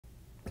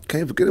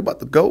can't forget about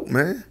the GOAT,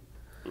 man.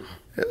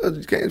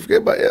 You can't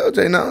forget about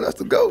LJ now. That's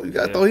the GOAT. You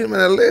got to throw him in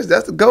that list.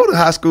 That's the GOAT of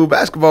high school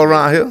basketball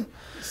around here.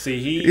 See,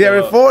 he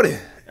averaged 40.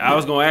 I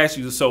was going to ask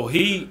you,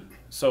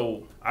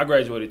 so I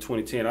graduated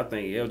 2010. I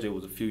think LJ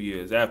was a few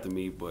years after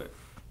me, but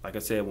like I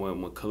said,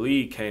 when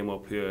Khalid came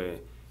up here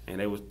and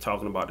they was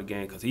talking about the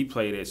game, because he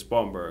played at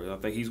Spartanburg, and I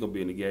think he's going to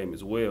be in the game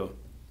as well.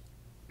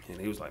 And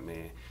he was like,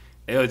 man,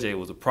 LJ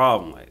was a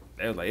problem. Like,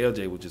 they was like,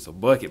 LJ was just a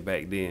bucket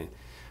back then.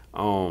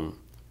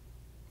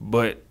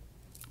 But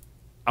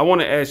I want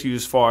to ask you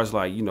as far as,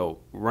 like, you know,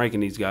 ranking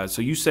these guys.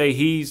 So you say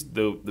he's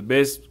the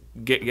best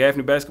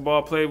Gaffney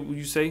basketball player, would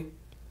you say?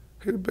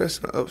 He's the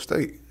best in the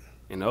upstate.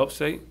 In the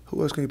upstate?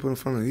 Who else can you put in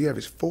front of him? He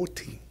averaged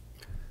 40.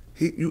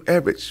 You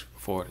average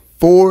 40.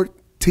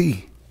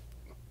 40.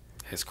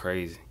 That's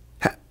crazy.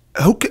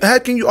 How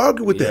can you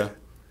argue with that?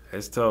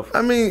 That's tough.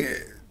 I mean,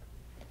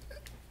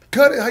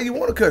 cut it how you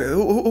want to cut it.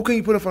 Who can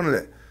you put in front of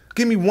that?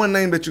 Give me one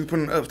name that you put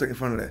in the upstate in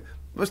front of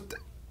that.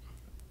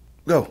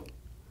 Go.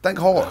 Think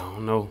hard. I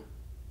don't know.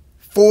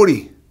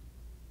 40.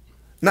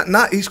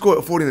 Not he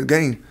scored 40 in the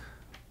game.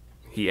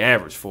 He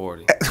averaged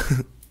 40.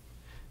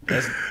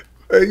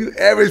 You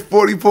average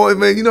 40 points,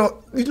 man. You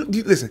know, you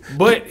listen.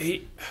 But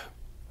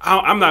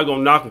I'm not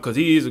gonna knock him because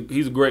he's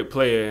a great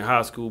player in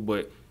high school.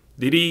 But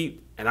did he?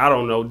 And I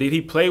don't know. Did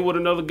he play with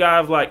another guy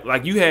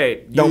like you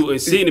had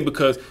and Sydney?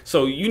 Because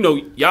so you know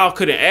y'all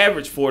couldn't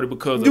average 40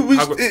 because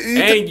of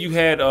and you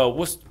had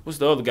what's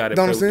the other guy that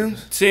played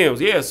Sims? Sims,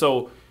 yeah.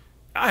 So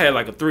I had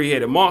like a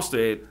three-headed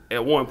monster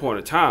at one point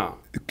in time.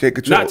 You can't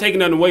control. Not taking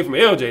nothing away from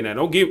LJ now.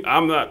 Don't get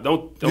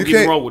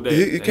me wrong with that.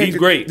 He's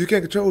great. You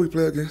can't control who he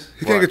play against.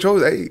 He can't control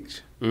his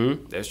age.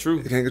 That's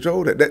true. He can't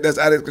control that. That's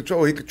out of his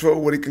control. He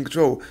control what he can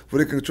control. What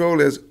he can control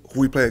is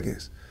who he play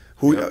against.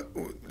 Who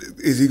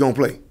is he gonna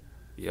play?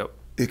 Yep.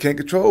 You can't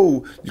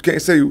control. You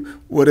can't say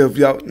whatever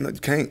y'all. No, you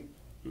can't.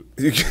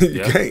 You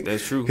can't.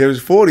 That's true.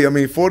 Here's 40. I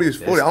mean, 40 is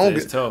 40.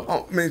 That's tough.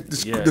 I mean,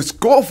 the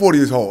score 40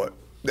 is hard.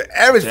 The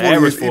average 40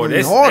 is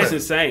even harder. That's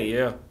insane.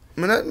 Yeah.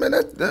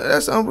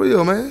 That's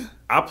unreal, man.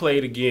 I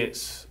played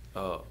against.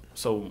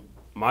 So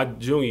my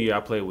junior year,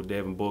 I played with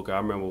Devin Booker. I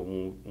remember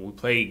when we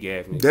played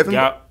Gaffney.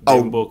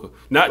 Devin Booker.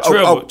 Not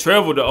Trevor.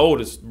 Trevor, the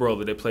oldest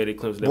brother that played at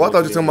Clemson. Well, I thought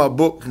you were talking about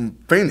Book from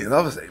Phoenix.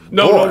 I was saying,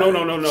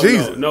 no.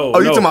 Jesus. No. Oh,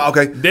 you talking about,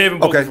 okay. Devin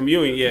Booker from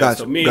Union, yeah. Gotcha,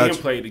 so me and him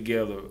played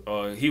together.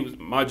 He was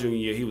my junior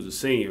year. He was a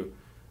senior.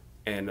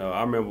 And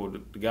I remember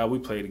the guy we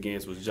played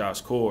against was Josh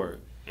Cord.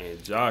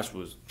 And Josh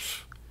was...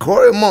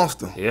 Corey a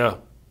monster. Yeah.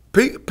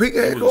 Pete had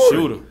Corey. He was a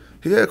shooter.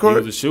 He had Corey.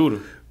 He was a shooter.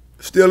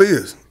 Still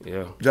is.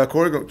 Yeah. Josh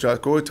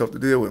Corey tough to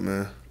deal with,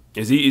 man.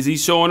 Is he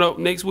showing up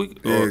next week?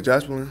 Yeah,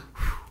 Josh playing.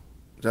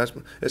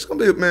 It's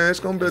gonna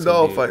be a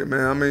dog fight,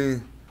 man. I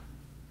mean,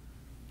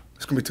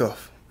 it's gonna be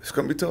tough.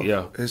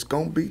 Yeah. It's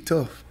gonna be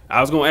tough.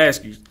 I was gonna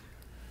ask you.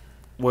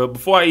 Well,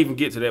 before I even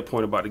get to that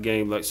point about the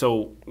game, like,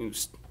 so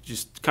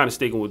just kind of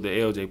sticking with the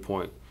LJ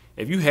point.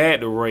 If you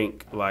had to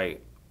rank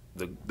like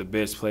the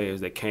best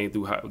players that came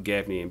through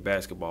Gaffney in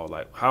basketball,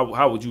 like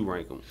how would you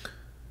rank them?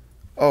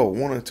 Oh,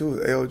 1 or 2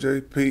 is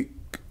LJ. Pete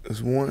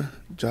is 1.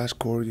 Josh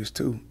Corey is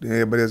 2. Then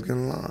everybody else get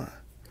in line.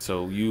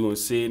 So you and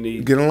Sydney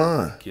get in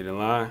line. Get in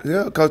line.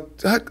 Yeah, cause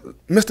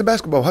Mr.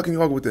 Basketball. How can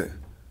you argue with that?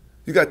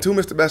 You got 2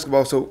 Mr.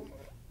 Basketball, so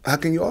how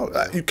can you argue?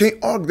 You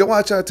can't argue. That's why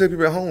I try to tell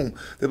people at home.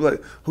 They be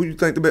like, "Who you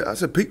think the best?" I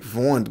said, "Pete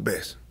for 1, the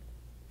best.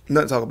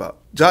 Nothing to talk about."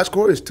 Josh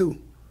Corey is 2.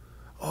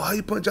 Oh, how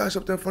you put Josh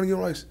up there in front of you,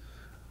 Rice?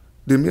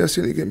 Did me and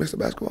Sydney get Mr.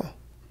 Basketball?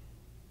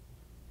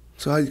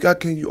 So how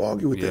can you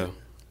argue with that?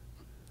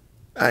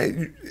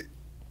 You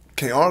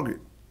can't argue.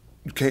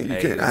 You can't.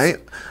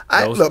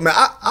 Look, man.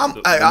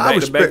 I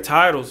respect back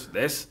titles.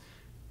 That's.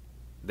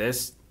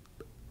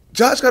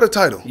 Josh got a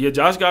title. Yeah,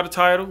 Josh got a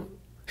title.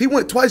 He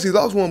went twice. He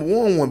lost one, but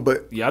won one.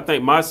 But yeah, I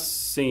think my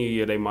senior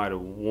year they might have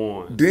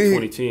won.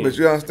 2010. But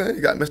you understand?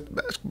 You got Mr.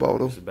 Basketball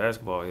though. Mr.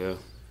 Basketball, yeah.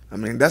 I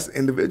mean, that's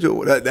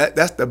individual.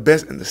 That's the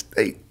best in the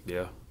state.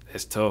 Yeah,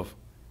 that's tough.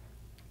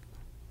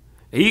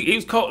 He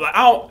was cold.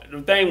 Like,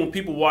 the thing when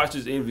people watch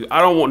this interview, I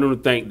don't want them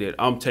to think that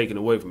I'm taking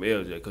away from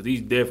LJ because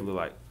he's definitely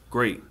like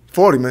great.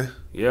 40, man.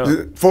 Yeah,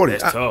 40.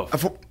 That's tough.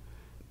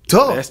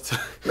 Tough. That's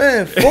tough.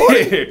 Man,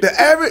 40. The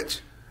average.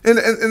 And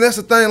that's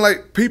the thing.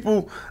 Like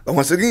people,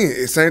 once again,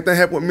 the same thing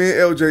happened with me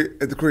and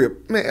LJ at the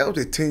crib. Man,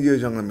 LJ 10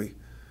 years younger than me.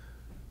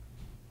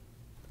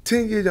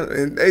 10 years younger,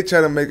 and they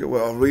try to make it.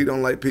 Well, Reid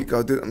don't like Pete.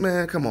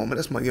 Man, come on, man.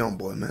 That's my young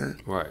boy, man.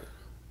 Right.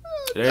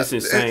 That's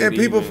insane. And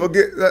people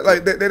forget,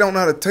 like they don't know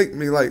how to take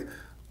me. Like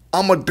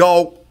I'm a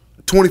dog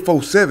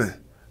 24/7.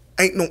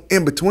 Ain't no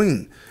in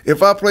between.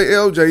 If I play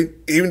LJ,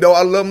 even though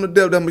I love him to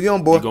death, I'm a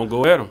young boy. You gonna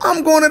go at him?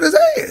 I'm going at his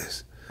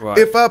ass. Right.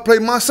 If I play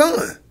my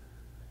son,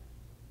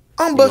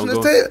 I'm busting his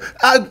tail.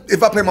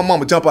 If I play my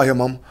mama, jump out here,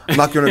 mama.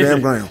 Knock you on the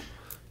damn ground.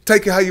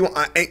 Take it how you want.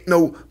 I ain't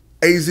no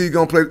AZ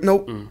gonna play.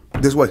 Nope.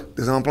 This way.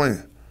 This is how I'm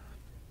playing.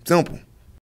 Simple.